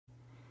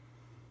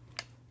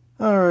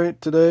Alright,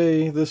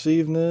 today, this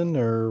evening,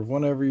 or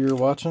whenever you're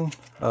watching,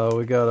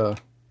 we got a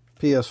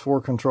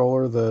PS4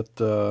 controller that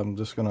I'm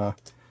just going to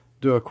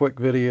do a quick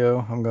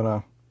video. I'm going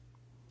to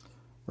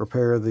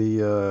repair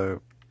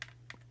the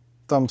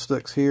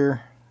thumbsticks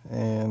here,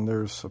 and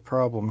there's a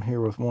problem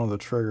here with one of the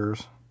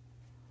triggers.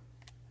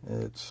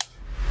 It's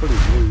pretty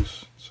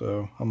loose,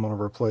 so I'm going to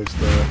replace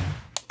that.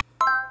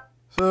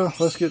 So,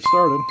 let's get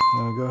started. I'm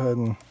going to go ahead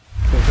and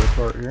take it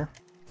apart here.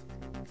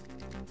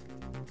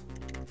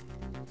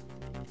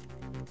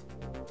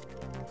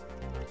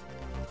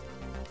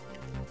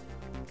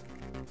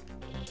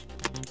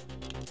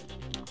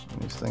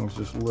 These things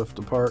just lift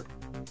apart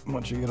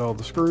once you get all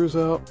the screws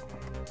out.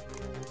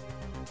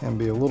 Can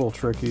be a little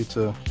tricky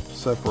to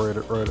separate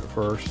it right at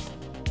first.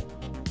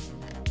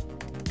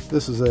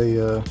 This is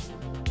a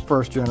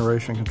first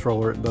generation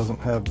controller. It doesn't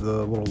have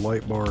the little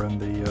light bar and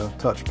the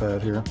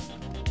touchpad here.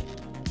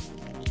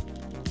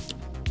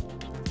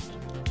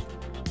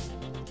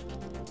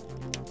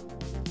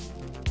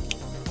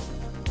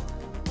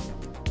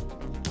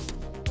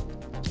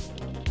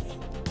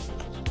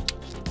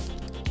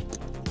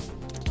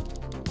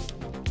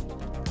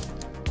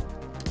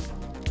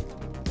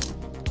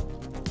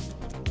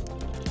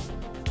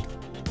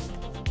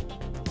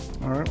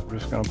 Alright, we're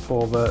just going to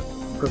pull that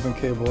ribbon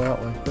cable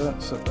out like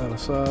that, set that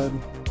aside,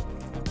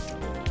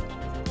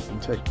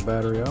 and take the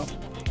battery out.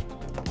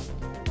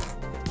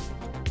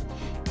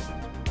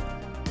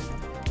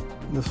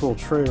 This little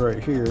tray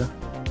right here,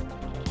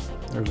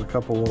 there's a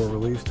couple little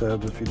release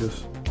tabs. If you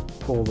just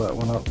pull that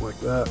one up like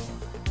that,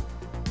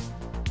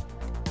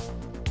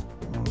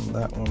 and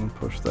that one,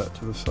 push that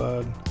to the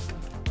side,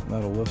 and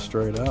that'll lift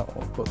straight out.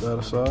 We'll put that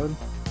aside.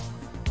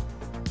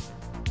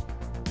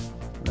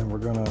 Then we're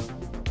going to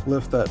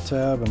lift that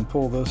tab and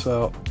pull this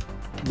out.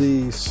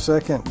 The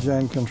second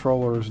gen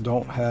controllers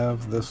don't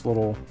have this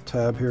little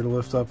tab here to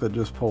lift up. It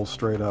just pulls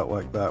straight out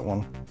like that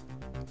one.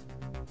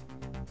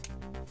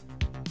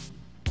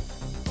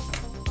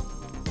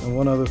 And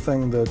one other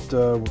thing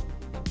that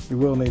you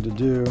will need to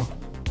do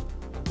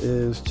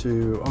is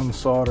to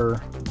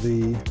unsolder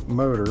the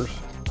motors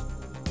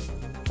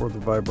for the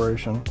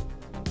vibration.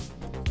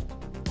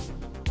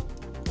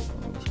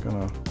 I'm just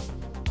gonna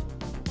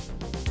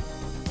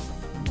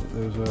get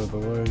those out of the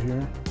way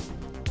here.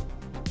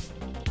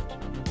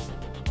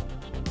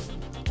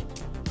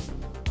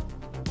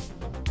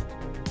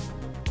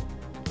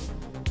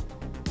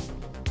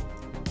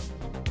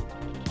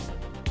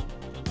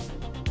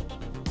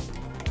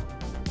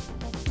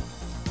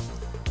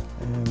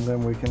 And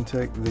then we can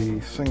take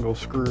the single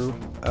screw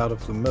out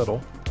of the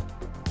middle.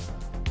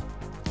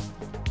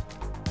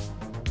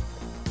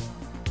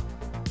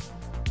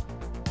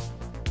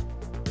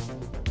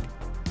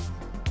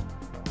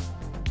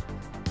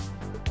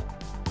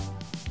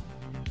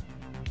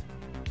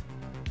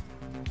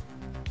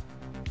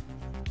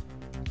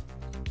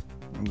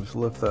 And just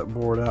lift that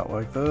board out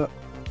like that.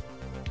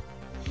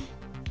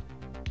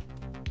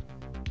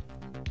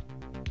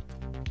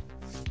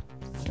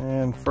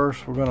 And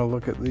first we're going to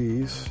look at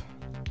these.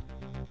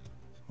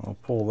 I'll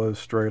pull those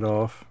straight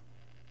off.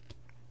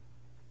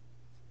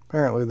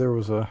 Apparently there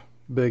was a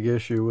big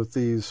issue with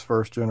these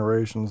first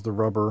generations. The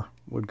rubber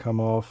would come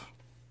off.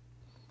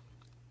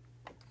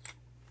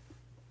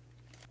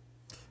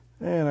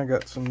 And I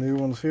got some new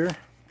ones here.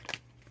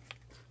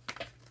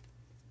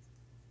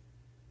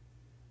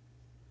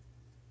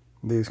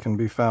 These can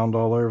be found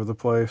all over the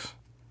place.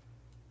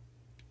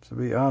 To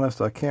be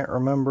honest, I can't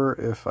remember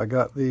if I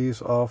got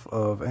these off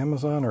of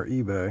Amazon or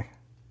eBay.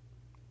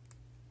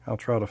 I'll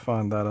try to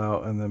find that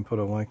out and then put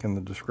a link in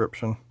the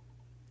description.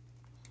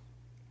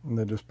 And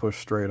they just push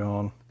straight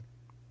on.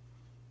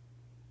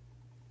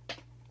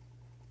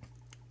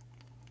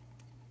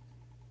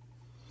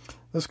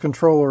 This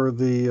controller,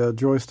 the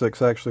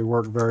joysticks actually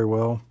work very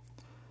well,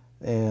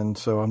 and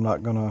so I'm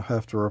not going to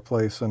have to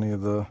replace any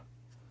of the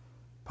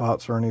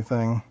pots or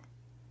anything.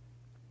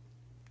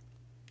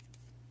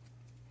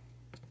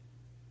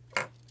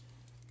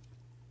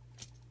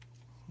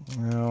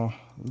 Now,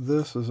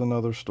 this is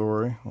another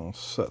story. I'll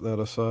set that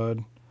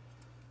aside.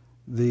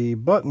 The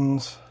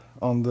buttons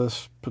on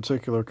this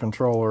particular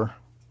controller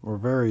were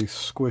very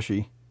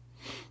squishy,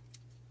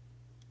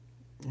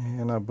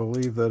 and I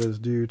believe that is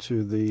due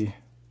to the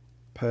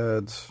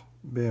pads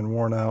being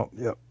worn out.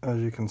 Yep, as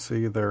you can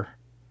see, they're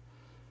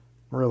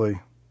really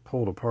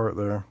pulled apart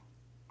there,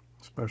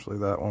 especially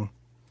that one,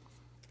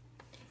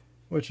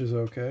 which is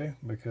okay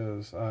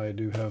because I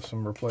do have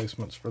some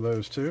replacements for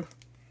those too.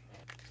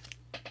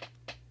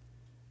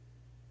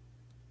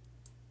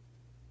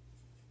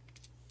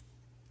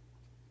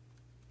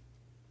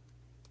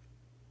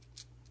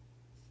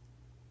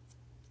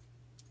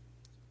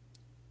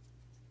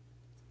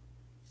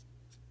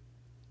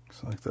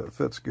 Looks like that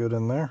fits good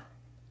in there.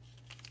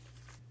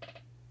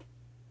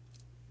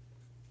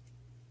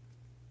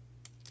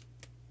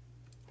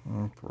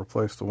 I'll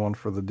replace the one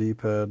for the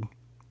D-pad.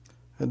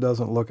 It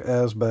doesn't look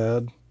as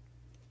bad.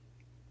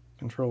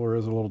 Controller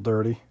is a little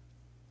dirty.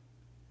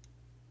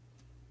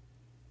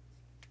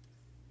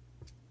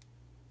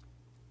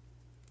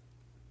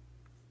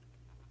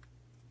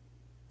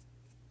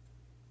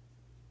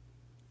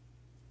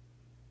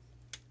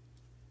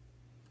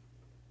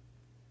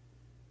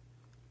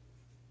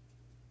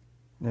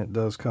 It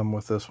does come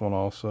with this one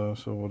also,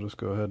 so we'll just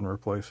go ahead and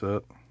replace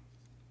it.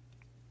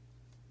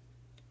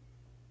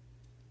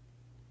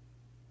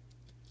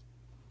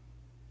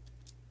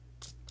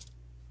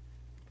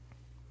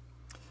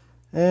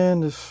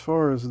 And as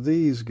far as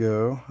these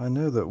go, I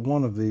know that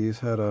one of these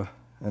had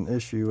an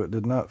issue. It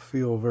did not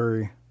feel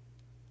very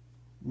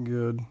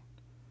good.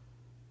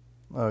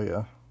 Oh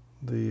yeah,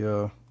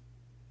 the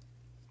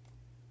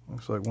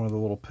looks like one of the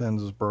little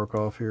pins is broke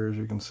off here, as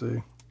you can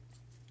see.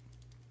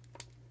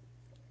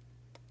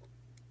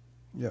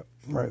 Yep,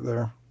 right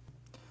there.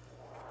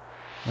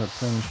 That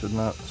pin should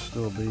not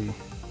still be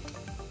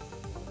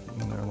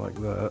in there like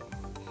that.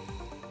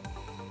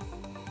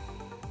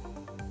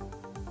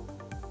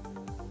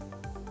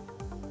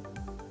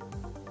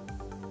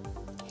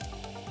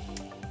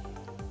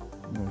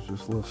 It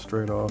just lifts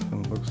straight off,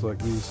 and looks like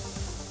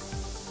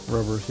these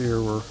rubbers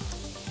here were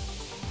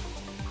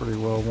pretty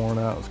well worn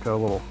out. It's got a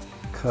little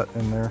cut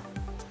in there.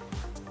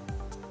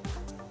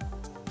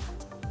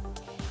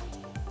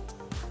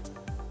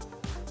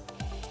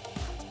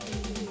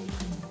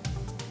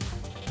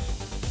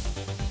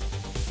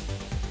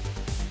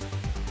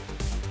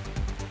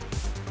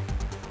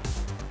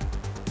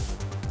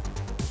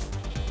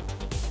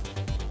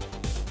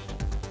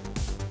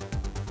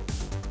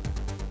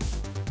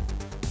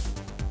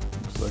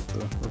 Looks like the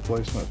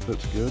replacement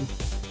fits good.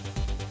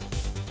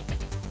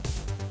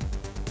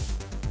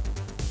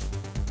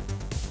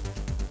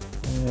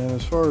 And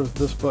as far as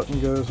this button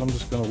goes, I'm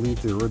just going to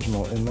leave the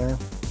original in there.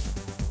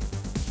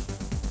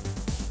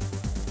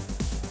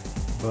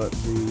 But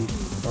the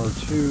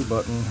R2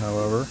 button,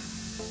 however,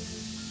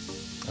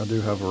 I do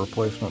have a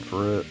replacement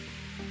for it.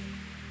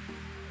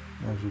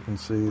 As you can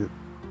see,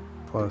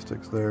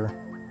 plastic's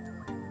there.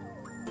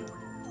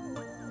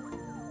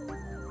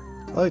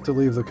 I like to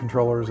leave the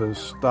controllers as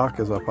stock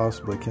as I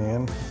possibly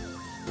can.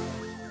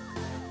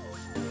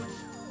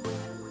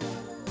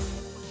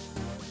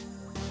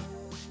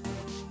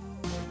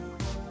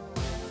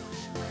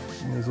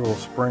 And these little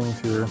springs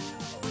here,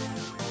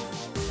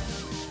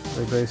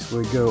 they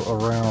basically go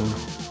around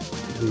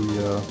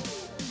the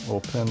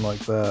little pin like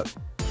that.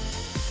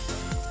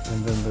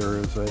 And then there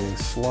is a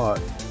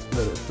slot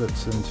that it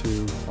fits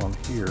into on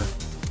here.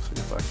 Let's see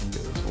if I can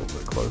get this a little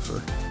bit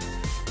closer.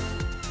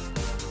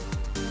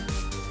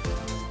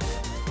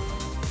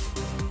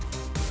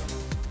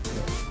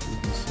 You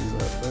can see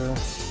that there.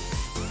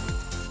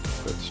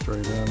 Fits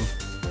straight in.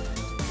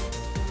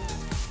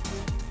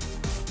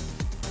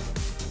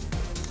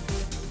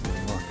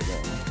 Lock it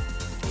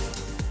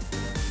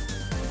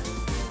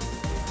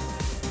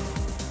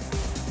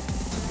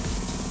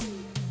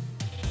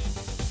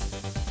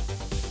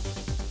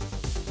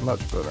in.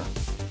 Much better.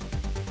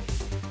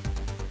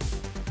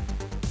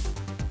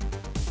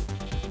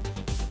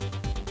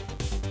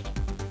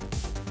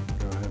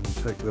 Go ahead and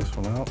take this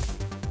one out.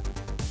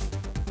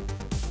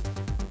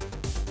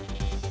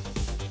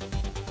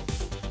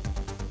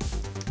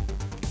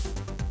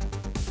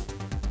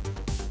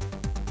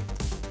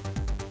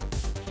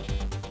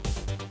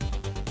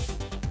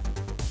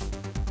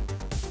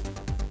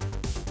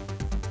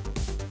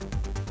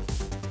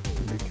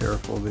 Be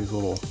careful of these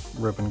little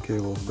ribbon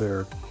cables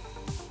there.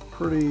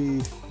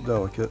 Pretty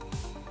delicate.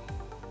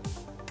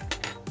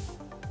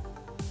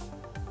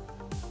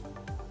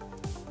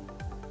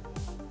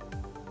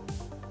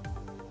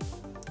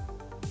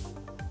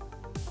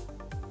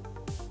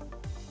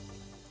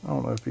 I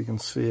don't know if you can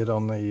see it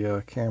on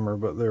the camera,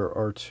 but there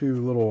are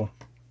two little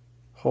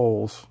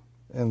holes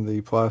in the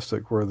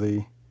plastic where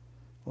the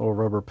little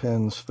rubber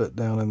pins fit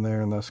down in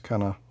there, and that's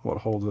kind of what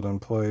holds it in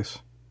place.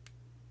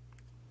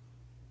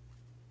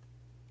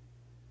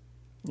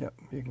 Yep,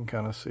 you can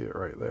kind of see it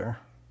right there.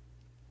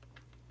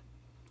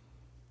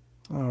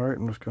 Alright,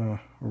 I'm just going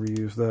to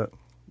reuse that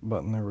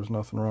button. There was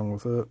nothing wrong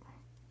with it.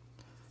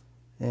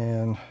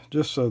 And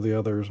just so the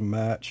others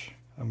match,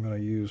 I'm going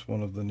to use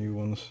one of the new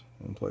ones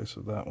in place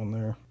of that one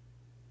there.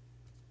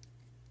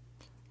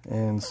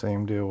 And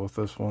same deal with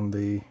this one.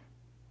 The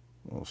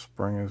little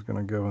spring is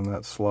going to go in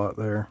that slot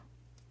there.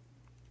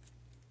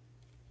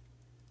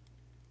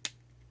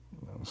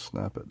 And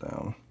snap it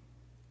down.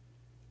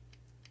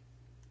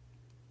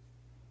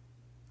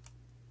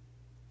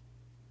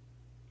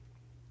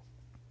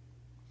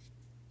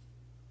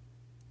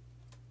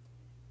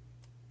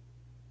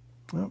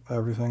 Yep,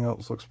 everything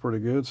else looks pretty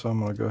good, so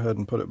I'm going to go ahead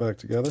and put it back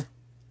together.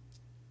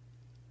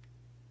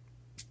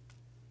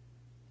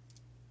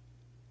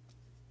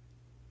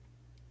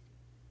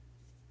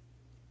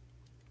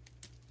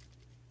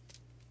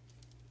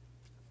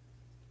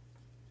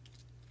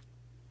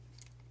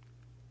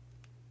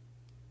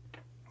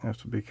 You have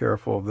to be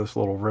careful of this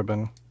little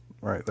ribbon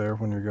right there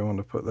when you're going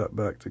to put that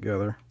back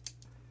together.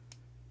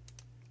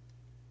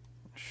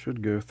 It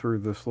should go through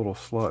this little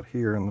slot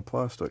here in the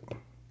plastic.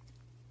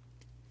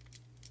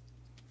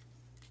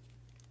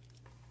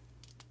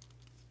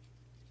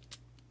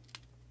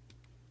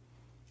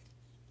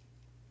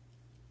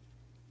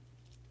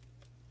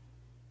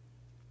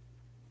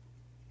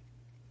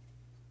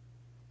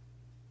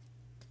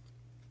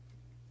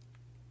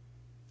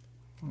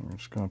 I'm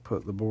just going to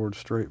put the board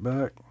straight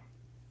back.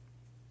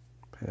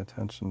 Pay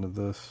attention to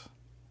this.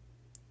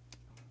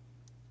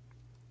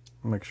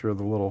 Make sure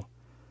the little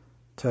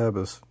tab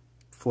is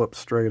flipped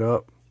straight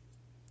up,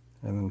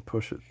 and then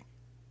push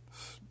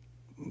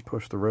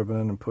the ribbon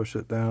in and push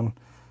it down.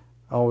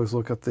 I always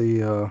look at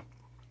the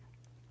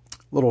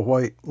little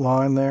white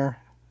line there.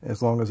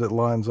 As long as it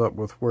lines up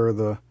with where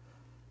the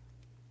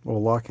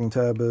little locking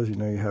tab is, you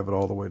know you have it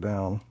all the way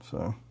down.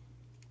 So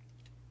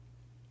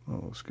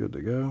that looks good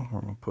to go.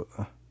 We're going to put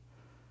the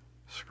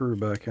screw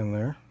back in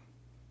there.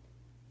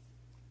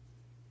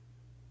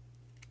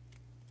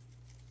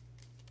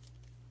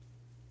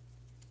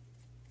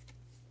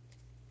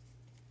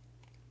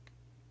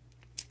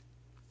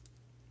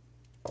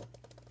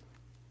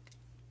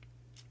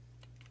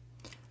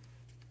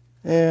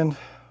 And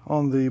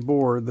on the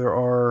board there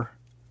are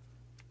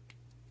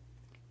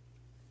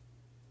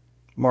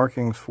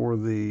markings for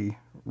the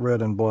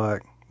red and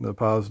black, the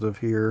positive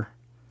here,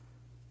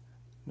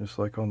 just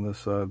like on this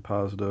side,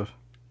 positive.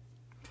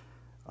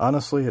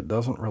 Honestly, it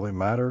doesn't really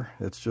matter.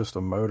 It's just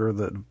a motor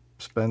that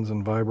spins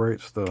and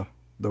vibrates. The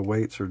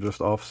weights are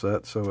just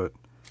offset, so it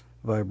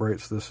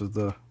vibrates. This is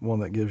the one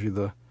that gives you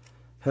the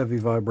heavy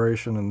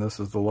vibration, and this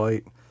is the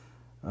light.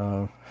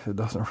 It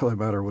doesn't really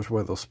matter which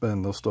way they'll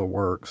spin, they'll still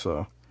work.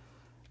 So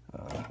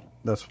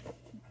that's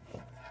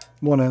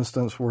one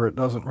instance where it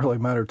doesn't really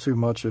matter too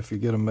much if you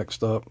get them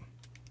mixed up.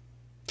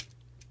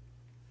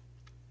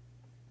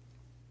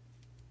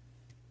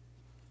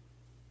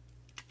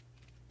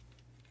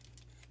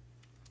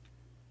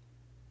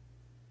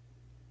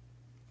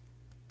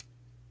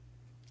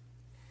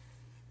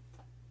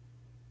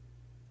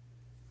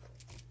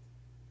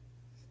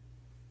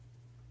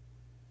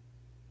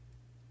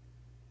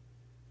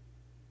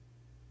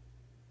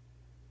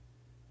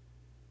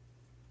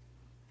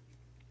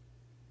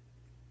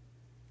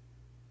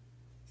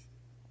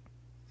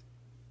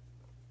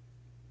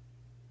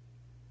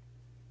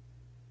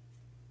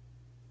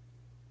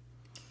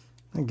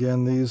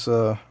 Again, these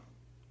all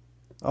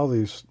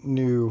these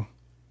new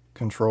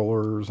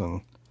controllers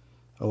and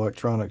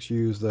electronics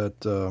use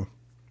that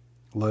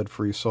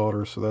lead-free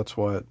solder, so that's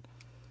why it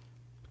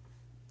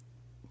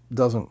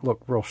doesn't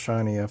look real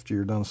shiny after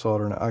you're done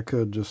soldering. I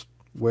could just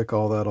wick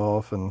all that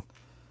off and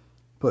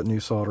put new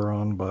solder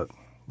on, but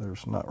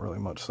there's not really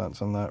much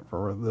sense in that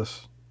for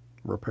this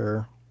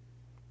repair.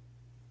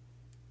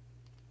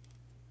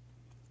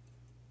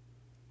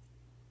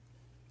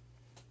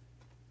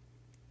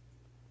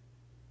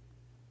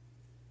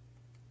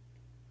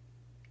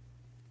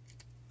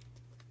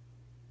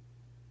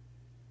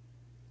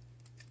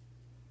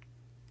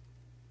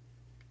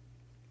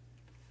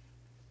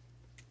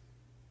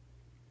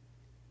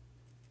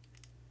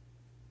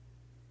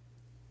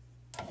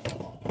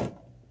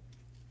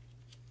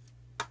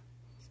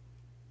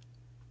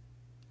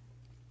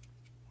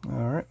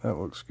 Alright, that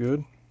looks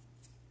good.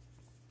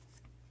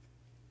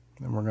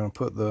 Then we're going to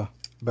put the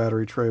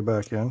battery tray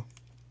back in.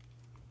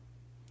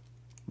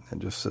 It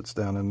just sits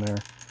down in there.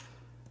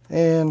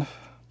 And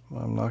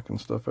I'm knocking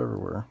stuff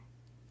everywhere.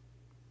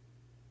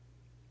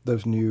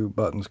 Those new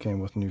buttons came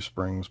with new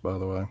springs, by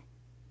the way.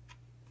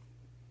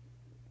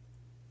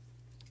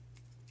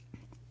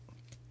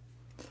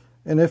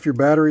 And if your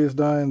battery is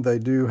dying, they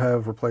do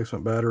have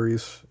replacement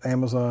batteries.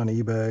 Amazon,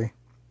 eBay.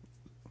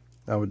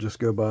 I would just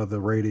go by the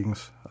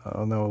ratings.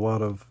 I know a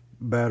lot of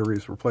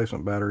batteries,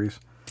 replacement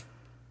batteries,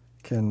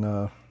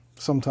 can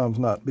sometimes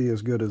not be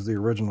as good as the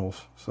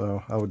originals.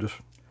 So I would just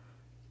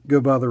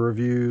go by the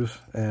reviews.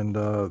 And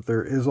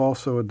there is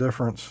also a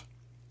difference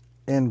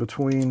in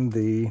between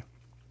the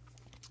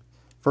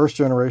first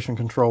generation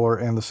controller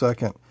and the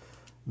second.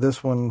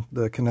 This one,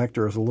 the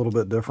connector is a little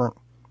bit different.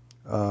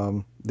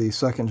 The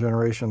second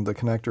generation, the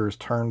connector is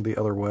turned the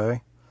other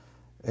way,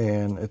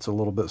 and it's a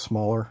little bit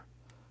smaller.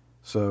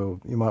 So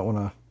you might want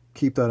to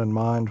keep that in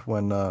mind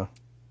when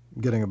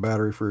getting a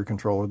battery for your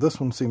controller. This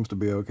one seems to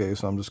be okay,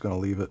 so I'm just going to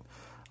leave it.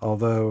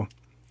 Although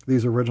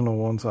these original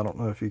ones, I don't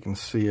know if you can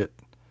see it.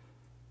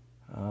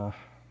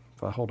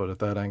 If I hold it at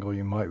that angle,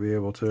 you might be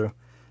able to.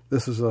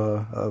 This is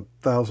a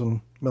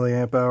 1000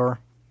 milliamp hour.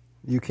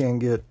 You can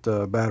get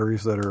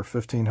batteries that are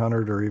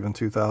 1500 or even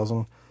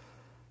 2000.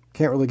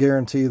 Can't really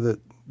guarantee that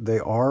they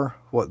are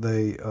what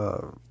they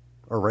are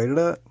rated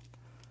at,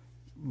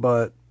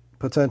 but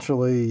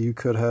potentially you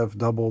could have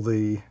double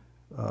the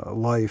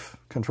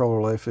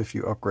controller life if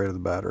you upgraded the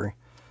battery.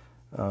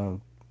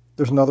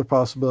 There's another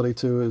possibility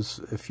too, is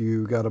if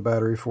you got a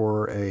battery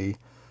for a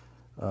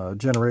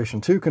Generation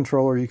 2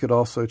 controller, you could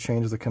also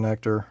change the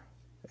connector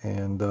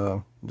and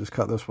just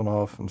cut this one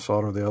off and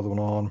solder the other one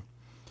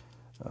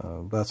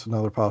on. That's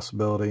another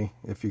possibility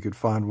if you could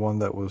find one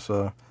that was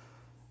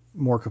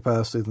more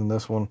capacity than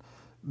this one.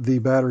 The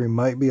battery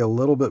might be a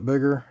little bit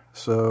bigger,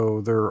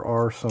 so there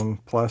are some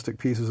plastic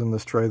pieces in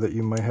this tray that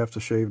you may have to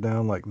shave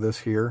down, like this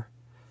here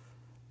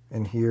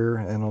and here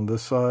and on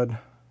this side,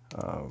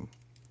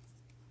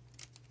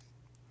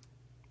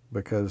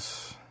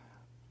 because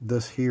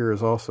this here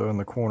is also in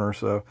the corner,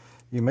 so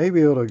you may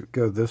be able to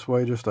go this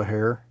way just a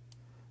hair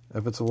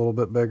if it's a little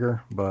bit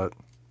bigger, but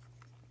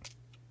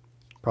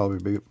probably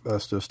be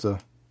best just to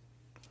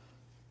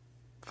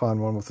find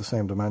one with the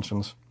same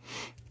dimensions.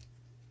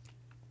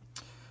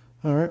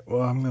 Alright,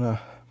 well, I'm going to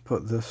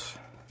put this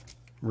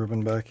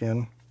ribbon back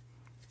in.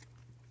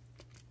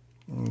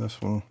 And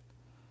this one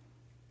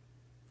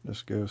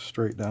just goes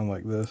straight down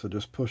like this. It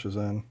just pushes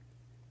in.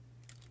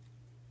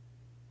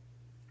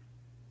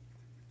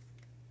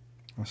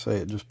 I say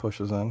it just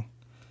pushes in.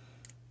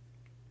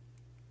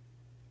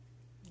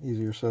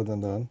 Easier said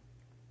than done.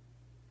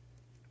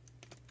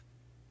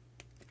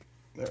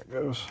 There it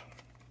goes.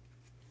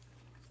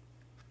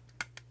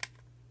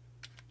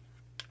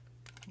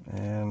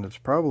 And it's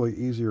probably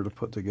easier to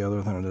put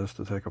together than it is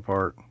to take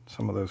apart.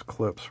 Some of those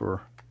clips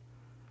were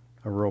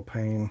a real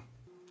pain.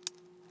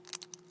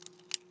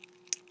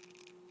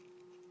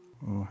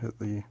 We'll hit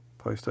the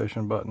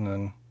PlayStation button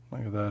and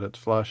look at that, it's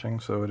flashing,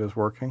 so it is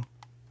working.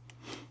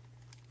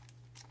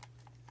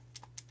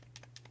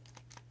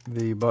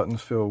 The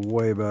buttons feel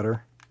way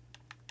better.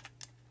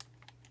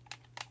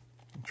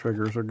 The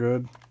triggers are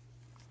good.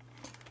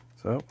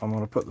 So I'm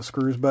going to put the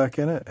screws back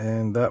in it,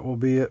 and that will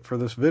be it for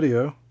this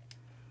video.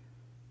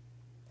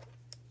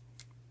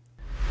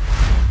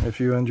 If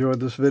you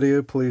enjoyed this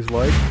video, please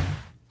like,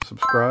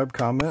 subscribe,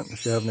 comment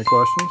if you have any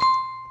questions.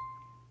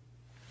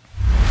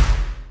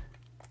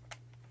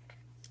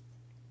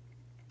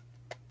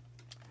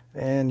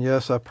 And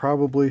yes, I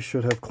probably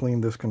should have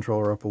cleaned this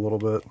controller up a little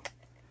bit.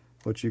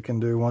 What you can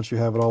do once you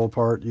have it all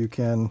apart, you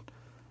can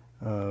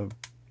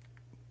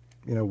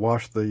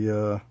wash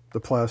the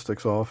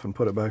plastics off and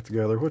put it back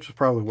together, which is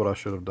probably what I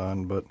should have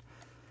done, but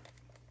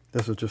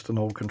this is just an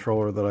old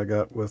controller that I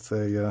got with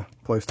a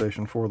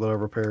PlayStation 4 that I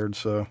repaired,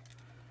 so it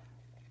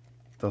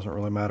doesn't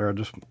really matter. I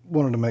just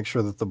wanted to make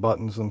sure that the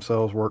buttons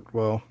themselves worked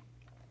well.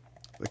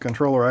 The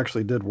controller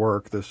actually did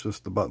work, it's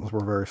just the buttons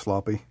were very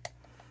sloppy,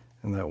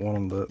 and that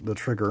one, the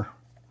trigger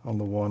on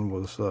the one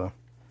was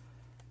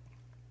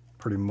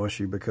pretty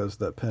mushy because of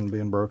that pin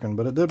being broken,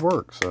 but it did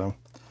work, so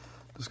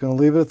just going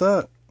to leave it at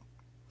that.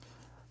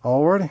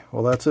 Alrighty,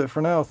 well that's it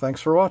for now.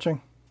 Thanks for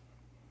watching.